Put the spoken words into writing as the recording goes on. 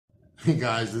Hey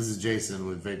guys, this is Jason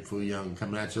with Vape Foo Yung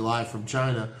coming at you live from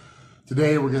China.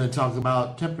 Today we're going to talk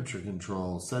about temperature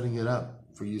control, setting it up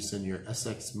for use in your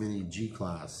SX Mini G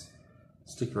class.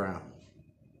 Stick around.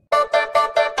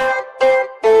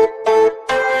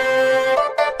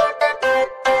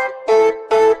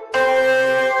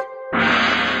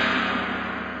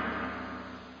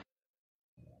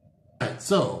 Alright,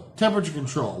 so temperature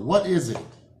control, what is it?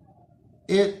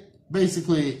 It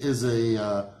basically is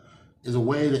a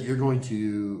way that you're going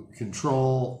to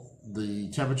control the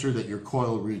temperature that your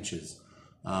coil reaches.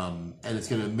 And it's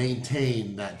going to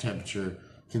maintain that temperature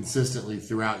consistently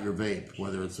throughout your vape,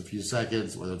 whether it's a few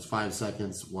seconds, whether it's 5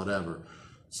 seconds, whatever.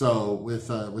 So with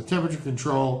temperature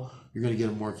control, you're going to get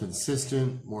a more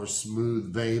consistent, more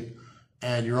smooth vape,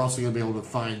 and you're also going to be able to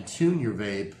fine tune your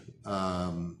vape,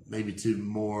 maybe to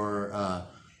more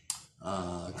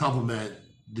complement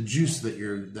the juice that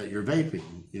you're vaping.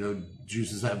 You know,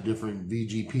 juices have different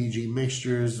VG, PG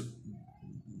mixtures,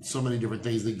 so many different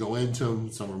things that go into them.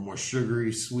 Some are more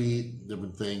sugary, sweet,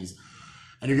 different things.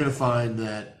 And you're going to find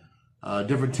that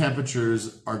different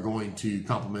temperatures are going to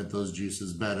complement those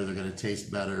juices better. They're going to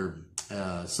taste better.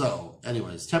 So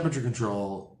anyways, temperature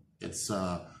control, it's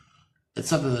something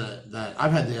that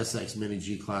I've had the SX Mini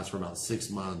G class for about 6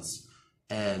 months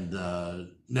and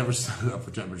never set it up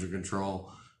for temperature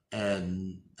control.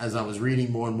 And as I was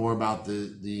reading more and more about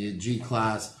the G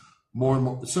class, more and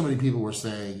more, so many people were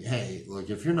saying, hey, look,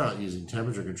 if you're not using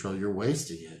temperature control, you're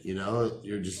wasting it. You know,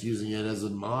 you're just using it as a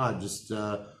mod, just, you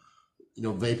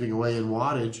know, vaping away in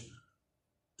wattage.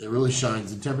 It really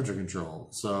shines in temperature control.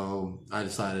 So I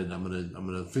decided I'm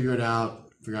gonna figure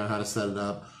out how to set it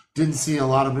up. Didn't see a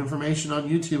lot of information on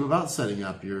YouTube about setting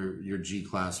up your G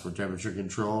class for temperature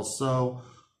control. So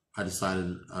I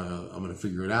decided I'm going to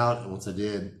figure it out, and once I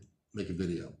did, make a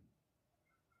video.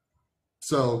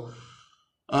 So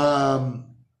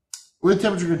with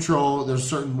temperature control, there's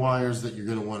certain wires that you're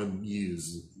going to want to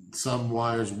use. Some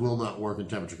wires will not work in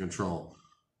temperature control.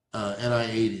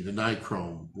 Ni80, the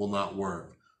nichrome, will not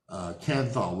work.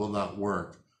 Canthal will not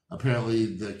work. Apparently,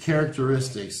 the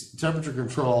characteristics, temperature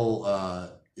control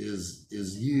is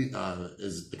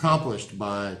accomplished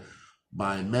by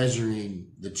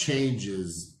measuring the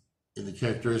changes in the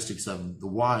characteristics of the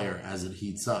wire as it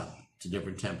heats up to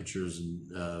different temperatures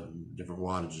and different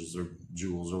wattages or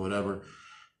joules or whatever,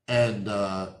 and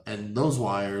those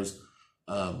wires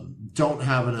don't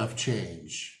have enough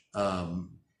change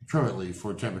currently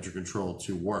for temperature control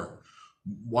to work.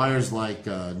 Wires like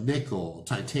nickel,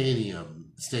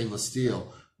 titanium, stainless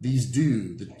steel, these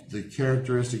do, the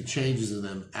characteristic changes in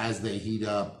them as they heat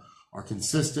up are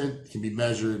consistent, can be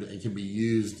measured, and can be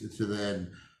used to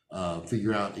then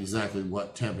figure out exactly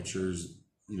what temperatures,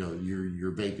 you know,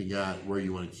 you're vaping at, where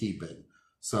you want to keep it.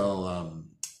 So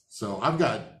so I've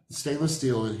got stainless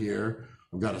steel in here.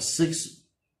 I've got a 6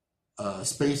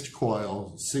 spaced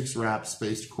coil, 6 wrap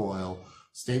spaced coil,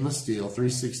 stainless steel,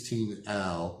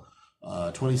 316L,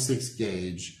 26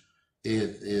 gauge.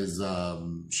 It is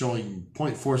showing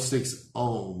 0.46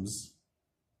 ohms,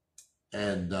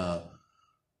 and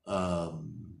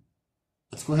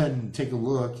let's go ahead and take a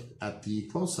look at the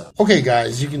close-up. Okay,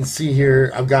 guys, you can see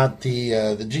here I've got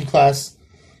the G class,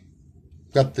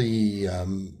 got the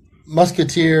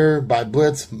Musketeer by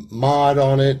Blitz mod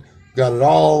on it, got it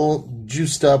all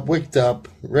juiced up, wicked up,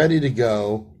 ready to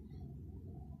go.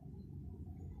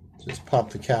 Just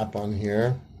pop the cap on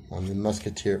here on the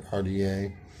Musketeer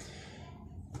RDA.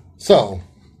 So,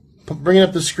 bringing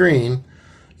up the screen,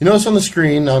 you notice on the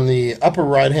screen on the upper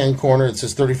right-hand corner it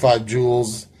says 35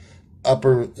 joules.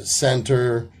 Upper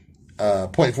center,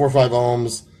 0.45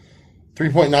 ohms,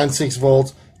 3.96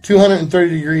 volts, 230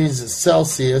 degrees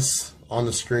Celsius on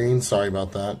the screen. Sorry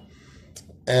about that.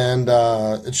 And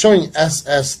it's showing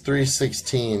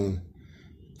SS316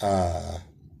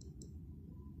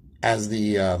 as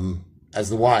the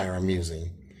wire I'm using.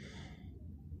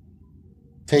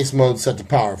 Taste mode set to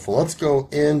powerful. Let's go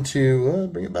into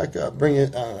bring it back up.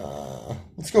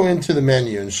 Let's go into the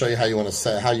menu and show you how you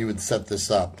would set this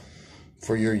up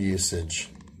for your usage.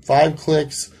 5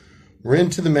 clicks, we're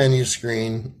into the menu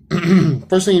screen.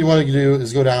 First thing you want to do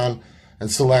is go down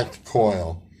and select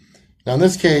coil. Now in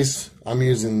this case, I'm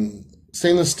using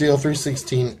stainless steel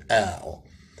 316L.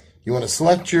 You want to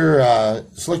select your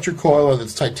coil, whether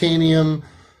it's titanium,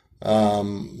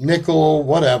 nickel,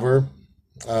 whatever,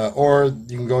 or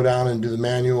you can go down and do the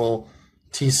manual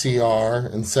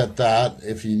TCR and set that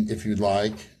if you'd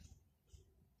like.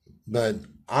 But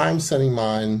I'm setting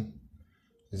mine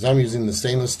is I'm using the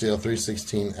stainless steel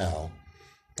 316L.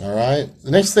 All right.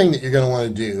 The next thing that you're going to want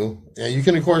to do, you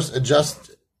can of course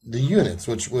adjust the units,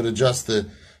 which would adjust the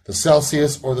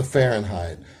Celsius or the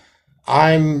Fahrenheit.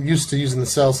 I'm used to using the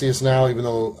Celsius now, even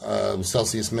though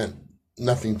Celsius meant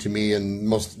nothing to me and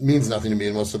means nothing to me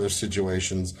in most other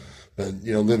situations. But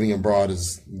living abroad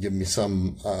has given me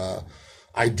some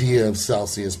idea of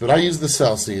Celsius. But I use the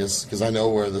Celsius because I know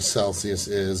where the Celsius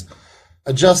is.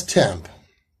 Adjust temp.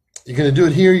 You're going to do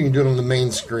it here. You can do it on the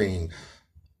main screen.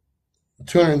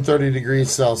 230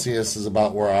 degrees Celsius is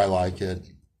about where I like it.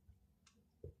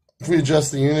 If we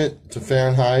adjust the unit to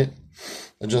Fahrenheit,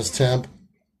 adjust temp,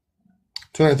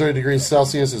 230 degrees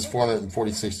Celsius is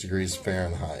 446 degrees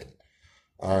Fahrenheit.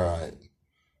 All right.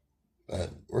 But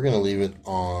we're going to leave it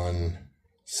on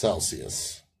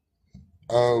Celsius.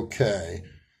 Okay.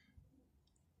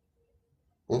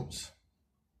 Whoops.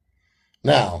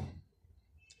 Now,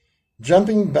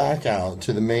 jumping back out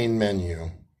to the main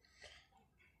menu,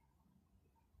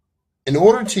 in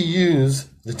order to use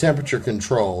the temperature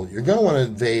control, you're going to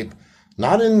want to vape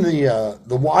not in the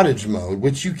wattage mode,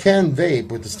 which you can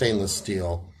vape with the stainless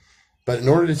steel, but in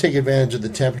order to take advantage of the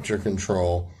temperature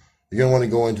control, you're going to want to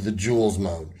go into the joules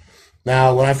mode.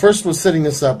 Now, when I first was setting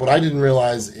this up, what I didn't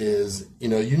realize is,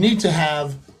 you need to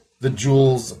have the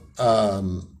joules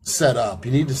set up.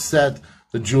 You need to set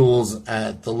the joules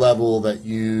at the level that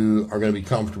you are going to be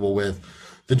comfortable with.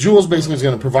 The joules basically is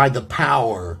going to provide the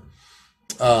power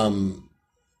to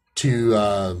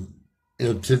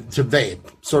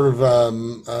vape, sort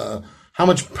of how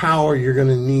much power you're going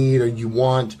to need or you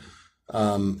want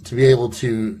to be able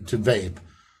to vape.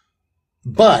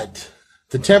 But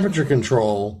the temperature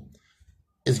control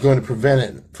is going to prevent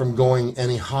it from going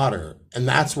any hotter, and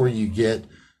that's where you get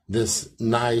this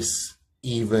nice,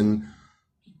 even,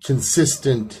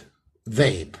 consistent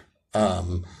vape.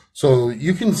 So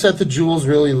you can set the joules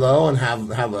really low and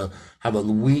have a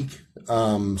weak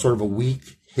sort of a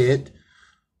weak hit,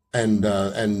 and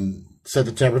set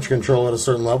the temperature control at a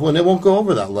certain level, and it won't go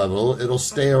over that level. It'll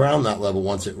stay around that level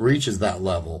once it reaches that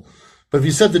level. But if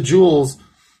you set the joules,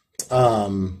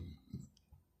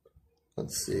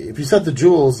 let's see, if you set the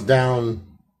joules down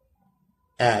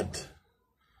at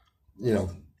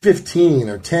 15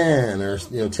 or 10, or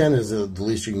 10 is the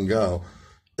least you can go,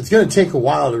 it's going to take a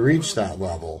while to reach that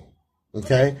level.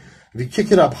 Okay, if you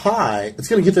kick it up high, it's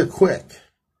going to get there quick.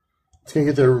 It's going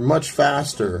to get there much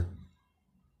faster.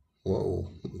 Whoa,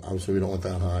 obviously we don't want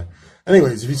that high.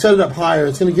 Anyways, if you set it up higher,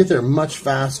 it's going to get there much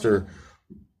faster,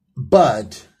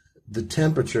 but the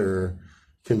temperature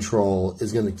control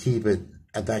is going to keep it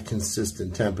at that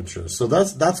consistent temperature. So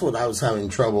that's what I was having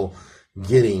trouble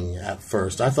getting at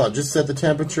first. I thought just set the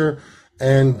temperature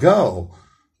and go.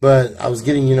 But I was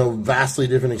getting, vastly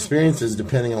different experiences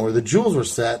depending on where the joules were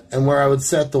set, and where I would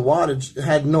set the wattage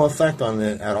had no effect on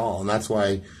it at all. And that's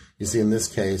why you see in this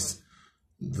case,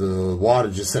 the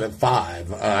wattage is set at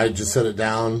 5. I just set it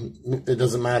down. It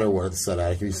doesn't matter what it's set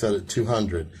at. If you set it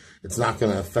 200, it's not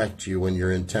going to affect you when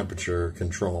you're in temperature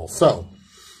control. So,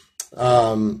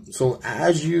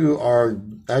 as you are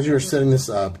setting this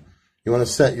up, you want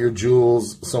to set your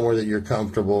joules somewhere that you're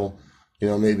comfortable.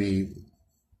 Maybe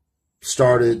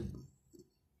start at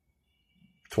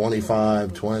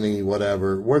 25, 20,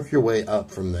 whatever. Work your way up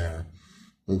from there.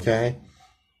 Okay.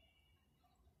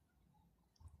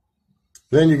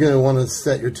 Then you're going to want to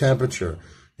set your temperature.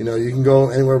 You can go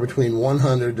anywhere between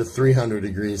 100 to 300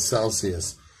 degrees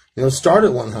Celsius. Start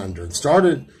at 100, start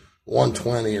at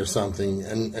 120 or something,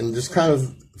 and just kind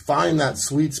of find that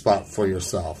sweet spot for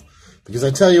yourself. Because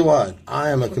I tell you what, I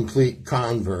am a complete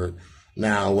convert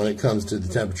now when it comes to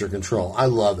the temperature control. I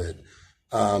love it.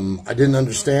 I didn't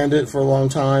understand it for a long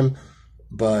time,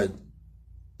 but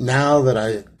now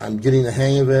that I'm getting the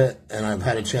hang of it and I've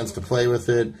had a chance to play with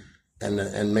it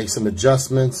and make some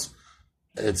adjustments,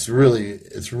 it's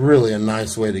really a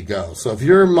nice way to go. So if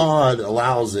your mod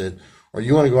allows it, or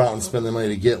you want to go out and spend the money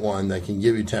to get one that can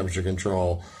give you temperature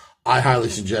control, I highly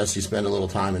suggest you spend a little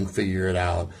time and figure it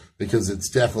out, because it's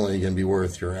definitely going to be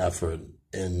worth your effort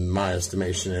in my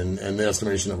estimation, and the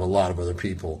estimation of a lot of other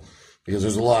people, because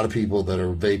there's a lot of people that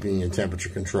are vaping in temperature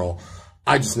control.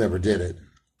 I just never did it.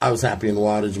 I was happy in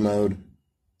wattage mode.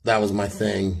 That was my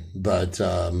thing, but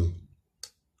I'm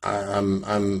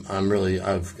really,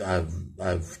 I've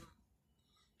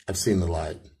seen the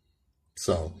light.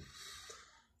 So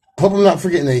I hope I'm not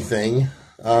forgetting anything.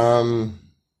 But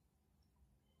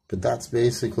that's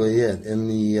basically it. In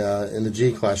the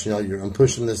G class, I'm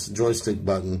pushing this joystick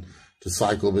button to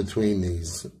cycle between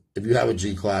these. If you have a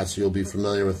G class, you'll be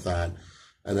familiar with that.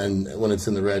 And then when it's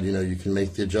in the red, you can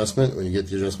make the adjustment. When you get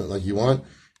the adjustment like you want,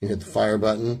 you hit the fire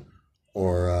button,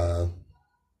 or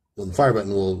well, the fire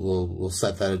button will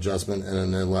set that adjustment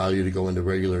and then allow you to go into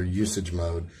regular usage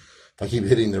mode. If I keep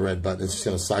hitting the red button, it's just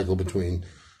going to cycle between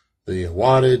the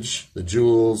wattage, the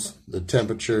joules, the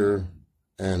temperature,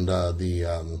 and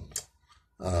the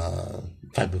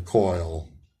type of coil,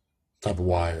 type of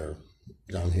wire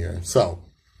down here. So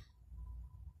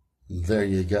there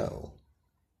you go.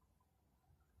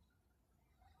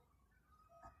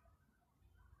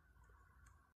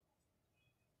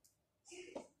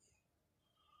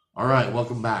 All right,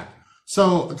 welcome back.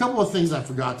 So a couple of things I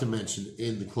forgot to mention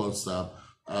in the close-up.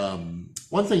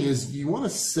 One thing is you want to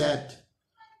set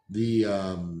the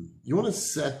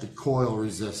coil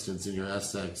resistance in your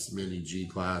SX Mini G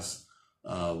class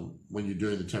when you're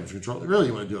doing the temperature control. Really,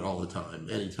 you want to do it all the time,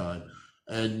 anytime.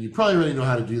 And you probably already know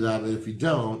how to do that, but if you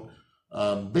don't,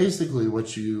 basically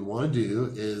what you want to do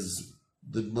is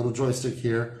the little joystick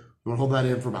here, you want to hold that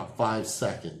in for about 5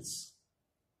 seconds.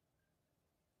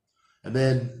 And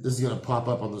then this is going to pop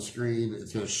up on the screen.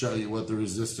 It's going to show you what the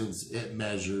resistance it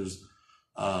measures.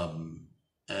 And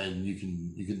you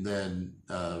can then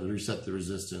reset the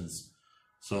resistance.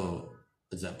 So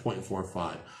it's at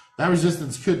 0.45. That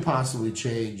resistance could possibly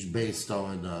change based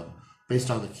on the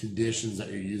conditions that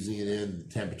you're using it in, the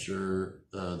temperature,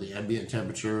 the ambient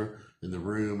temperature in the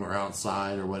room or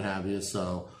outside or what have you.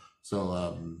 So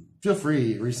feel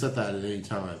free to reset that at any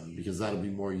time, because that'll be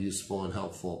more useful and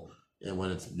helpful. And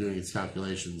when it's doing its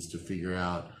calculations to figure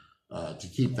out to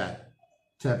keep that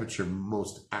temperature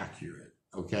most accurate.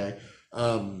 Okay.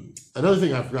 Another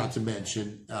thing I forgot to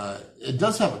mention, it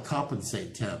does have a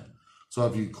compensate temp. So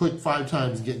if you click 5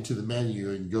 times, get into the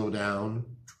menu and go down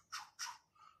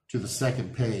to the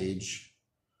second page,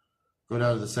 go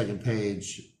down to the second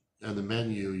page and the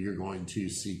menu, you're going to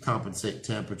see compensate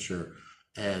temperature.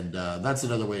 And that's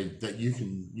another way that you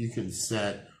can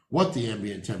set what the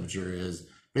ambient temperature is,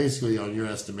 basically on your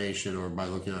estimation or by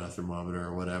looking at a thermometer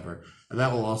or whatever. And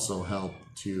that will also help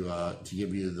to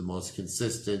give you the most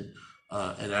consistent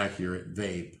and accurate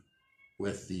vape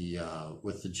with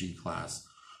the G class.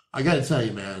 I got to tell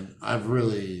you, man, I've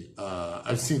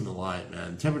seen the light,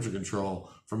 man. Temperature control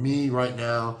for me right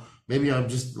now, maybe I'm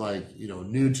just like,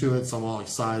 new to it, so I'm all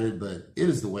excited, but it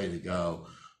is the way to go.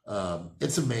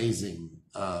 It's amazing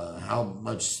how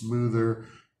much smoother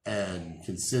and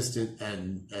consistent,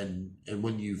 and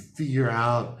when you figure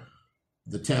out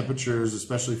the temperatures,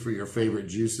 especially for your favorite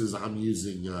juices. I'm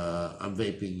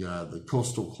vaping the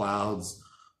Coastal Clouds,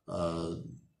 the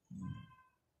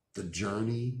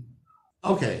Journey.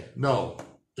 Okay, no,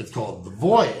 it's called the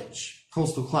Voyage.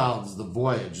 Coastal Clouds, the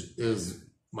Voyage is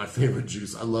my favorite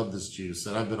juice. I love this juice,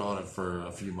 and I've been on it for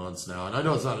a few months now. And I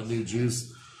know it's not a new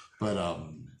juice, but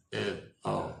it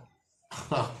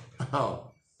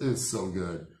is so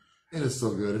good. It is so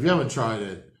good. If you haven't tried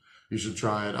it, you should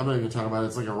try it. I'm not even talking about it.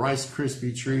 It's like a Rice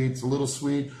Krispie treat. It's a little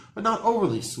sweet, but not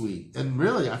overly sweet. And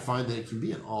really, I find that it can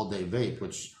be an all-day vape,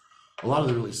 which a lot of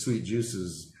the really sweet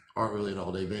juices aren't really an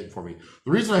all-day vape for me.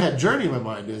 The reason I had Journey in my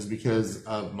mind is because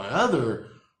of my other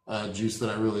juice that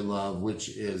I really love, which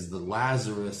is the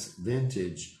Lazarus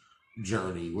Vintage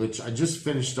Journey, which I just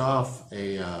finished off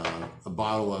a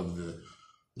bottle of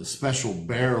the special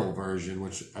barrel version,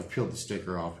 which I peeled the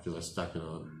sticker off because I stuck it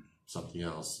on something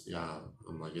else. Yeah,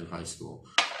 I'm like in high school.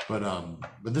 But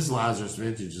this Lazarus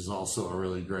Vintage is also a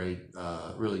really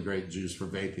great juice for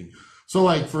vaping. So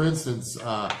like, for instance, when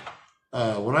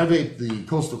I vape the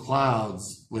Coastal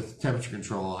Clouds with temperature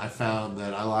control, I found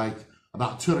that I like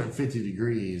about 250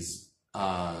 degrees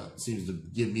seems to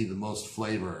give me the most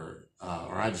flavor,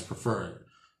 or I just prefer it.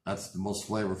 That's the most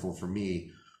flavorful for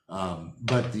me.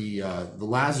 But the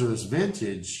Lazarus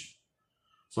Vintage,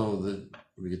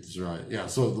 let me get this right. Yeah,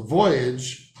 so the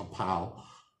Voyage,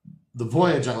 the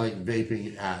Voyage I like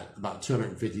vaping at about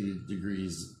 250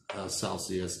 degrees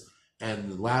Celsius, and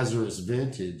the Lazarus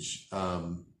Vintage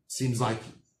seems like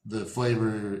the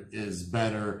flavor is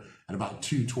better at about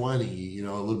 220,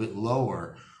 a little bit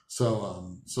lower.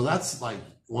 So that's like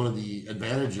one of the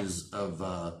advantages of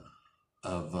the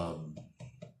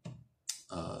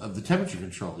temperature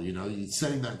control. You're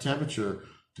setting that temperature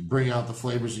to bring out the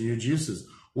flavors in your juices.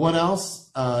 What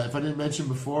else? If I didn't mention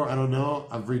before, I don't know.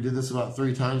 I've redid this about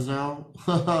 3 times now.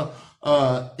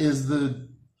 Is the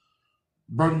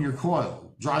burning your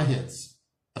coil, dry hits,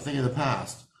 a thing of the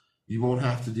past. You won't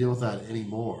have to deal with that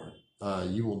anymore.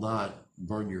 You will not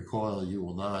burn your coil. You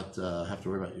will not have to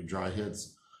worry about your dry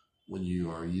hits when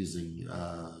you are using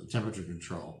temperature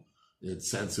control. It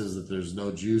senses that there's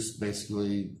no juice,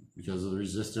 basically because of the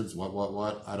resistance.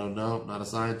 What? I don't know. I'm not a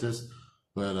scientist,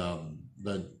 but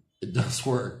it does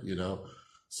work,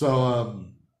 So,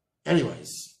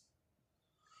 anyways,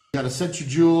 you got to set your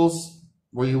joules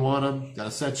where you want them. Got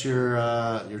to set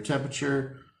your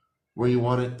temperature where you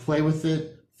want it. Play with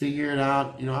it. figure it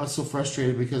out. You know, I was so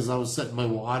frustrated because I was setting my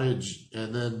wattage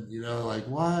and then, you know, like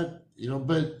what? You know,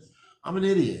 but I'm an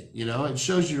idiot, you know, it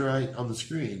shows you right on the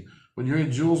screen. When you're in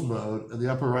joules mode in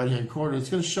the upper right hand corner, it's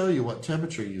going to show you what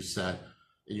temperature you set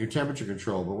in your temperature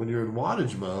control. But when you're in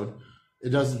wattage mode, it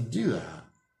doesn't do that.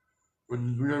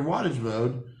 When you're in wattage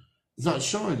mode, it's not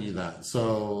showing you that.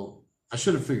 So I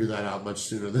should have figured that out much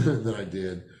sooner than I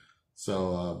did.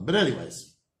 So, but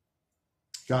anyways,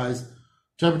 guys,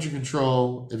 temperature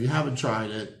control, if you haven't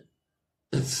tried it,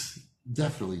 it's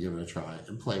definitely give it a try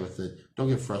and play with it. Don't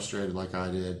get frustrated like I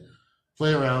did.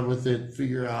 Play around with it,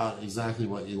 figure out exactly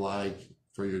what you like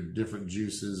for your different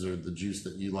juices or the juice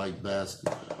that you like best,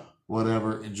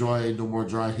 whatever. Enjoy no more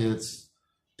dry hits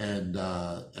and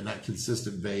that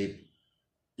consistent vape.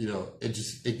 You know,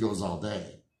 it goes all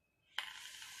day.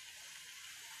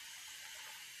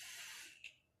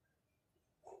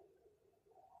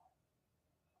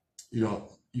 You know,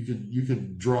 you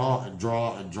can draw and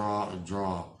draw and draw and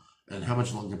draw. And how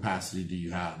much lung capacity do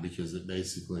you have? Because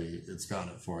it's got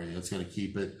it for you. It's going to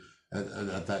keep it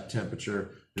at that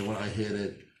temperature. And when I hit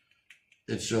it,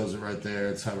 it shows it right there.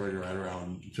 It's hovering right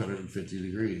around 250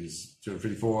 degrees,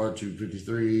 254,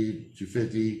 253,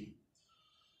 250.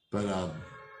 But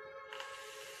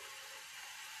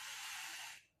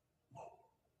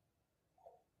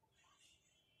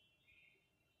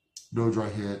no dry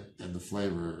hit, and the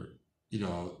flavor, you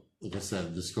know, like I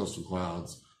said, this Coastal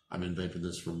Clouds, I've been vaping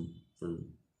this for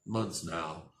months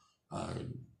now,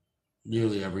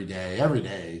 nearly every day,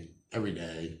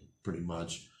 pretty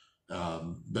much.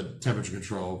 But temperature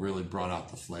control really brought out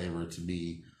the flavor to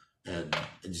me, and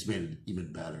it just made it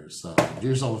even better. So do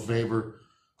yourself a favor.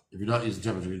 If you're not using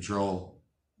temperature control,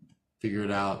 figure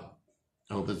it out.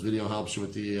 I hope this video helps you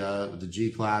with the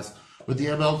G class. With the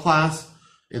ML class,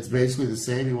 it's basically the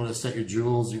same. You want to set your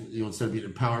joules. You instead of being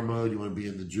in power mode, you want to be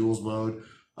in the joules mode.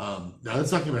 Now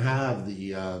it's not going to have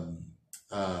the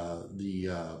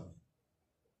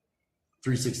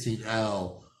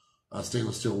 316L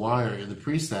stainless steel wire in the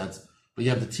presets, but you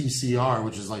have the TCR,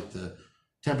 which is like the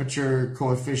temperature,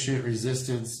 coefficient,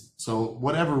 resistance. So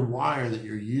whatever wire that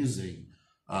you're using,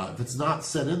 if it's not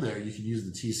set in there, you can use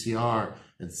the TCR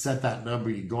and set that number.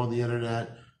 You go on the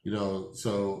internet, you know,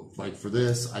 so like for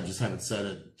this, I just have it set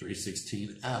at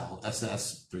 316L,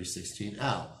 SS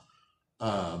 316L.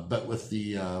 But with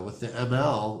the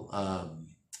ML,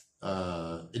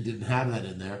 it didn't have that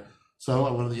in there. So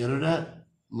I went on the internet,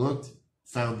 looked,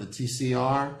 found the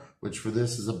TCR, which for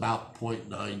this is about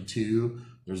 0.92.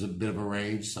 There's a bit of a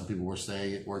range. Some people were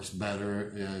saying it works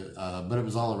better, but it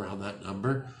was all around that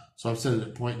number. So I've set it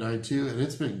at 0.92, and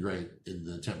it's been great in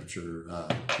the temperature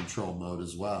control mode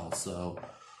as well. So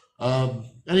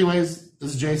anyways,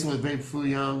 this is Jason with Vape Foo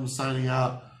Yung signing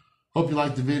out. Hope you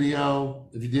liked the video.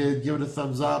 If you did, give it a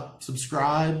thumbs up,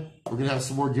 subscribe. We're gonna have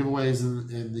some more giveaways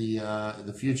in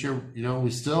the future. You know,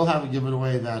 we still haven't given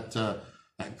away that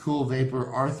cool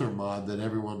Vapor Arthur mod that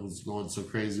everyone was going so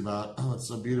crazy about. Oh, it's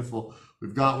so beautiful.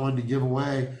 We've got one to give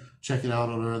away. Check it out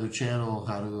on our other channel.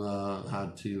 Our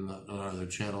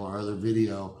other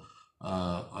video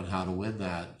on how to win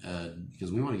that, and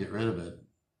because we want to get rid of it.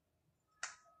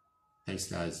 Thanks,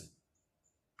 guys.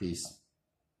 Peace.